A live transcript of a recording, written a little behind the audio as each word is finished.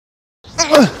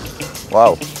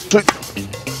Wow.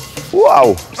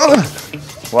 Wow.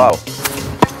 Wow.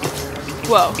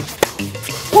 Whoa.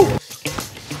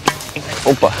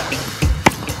 Opa.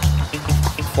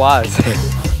 Flies.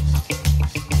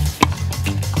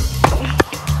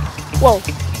 Whoa.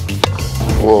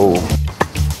 Whoa.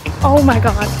 Oh my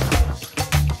God.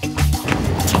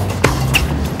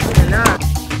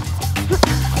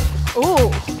 Ooh.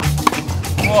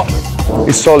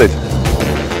 It's solid,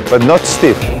 but not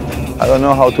stiff. I don't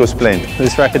know how to explain.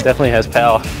 This racket definitely has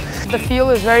power. The feel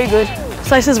is very good.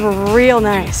 Slices were real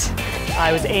nice.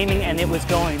 I was aiming and it was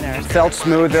going there. Felt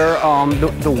smoother,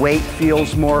 the weight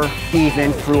feels more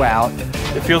even throughout.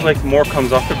 It feels like more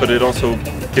comes off it, but it also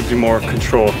gives you more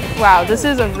control. Wow, this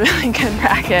is a really good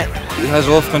racket. It has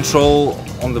a lot of control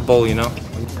on the ball, you know?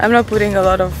 I'm not putting a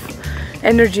lot of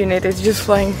energy in it, it's just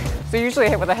flying. So usually I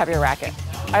hit with a heavier racket.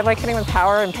 I like hitting with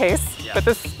power and pace, but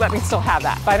this let me still have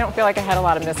that. But I don't feel like I had a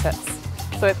lot of mishits.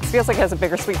 So it feels like it has a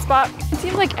bigger sweet spot. It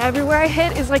seems like everywhere I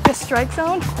hit is like the strike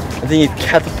zone. I think it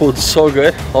catapults so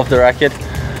good off the racket.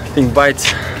 I think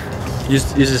bites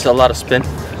uses a lot of spin.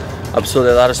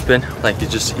 Absolutely a lot of spin. Like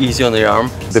it's just easy on the arm.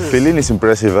 The feeling is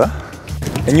impressive, huh?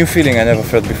 A new feeling I never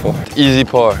felt before. Easy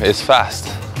pour, it's fast.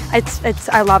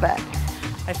 I love it.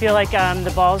 I feel like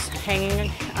the ball's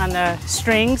hanging on the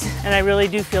strings, and I really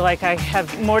do feel like I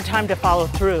have more time to follow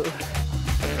through.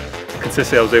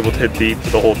 Consistently, I was able to hit deep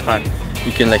the whole time.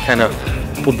 You can like kind of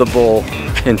put the ball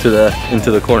into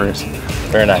the corners.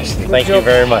 Very nice. Thank you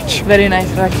very much. Very nice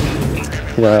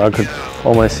racket. You know, I could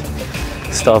almost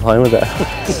start playing with that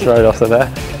straight off the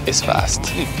bat. It's fast.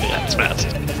 Yeah, it's fast.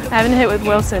 I haven't hit with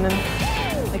Wilson in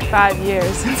like 5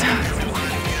 years.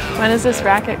 When is this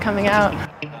racket coming out?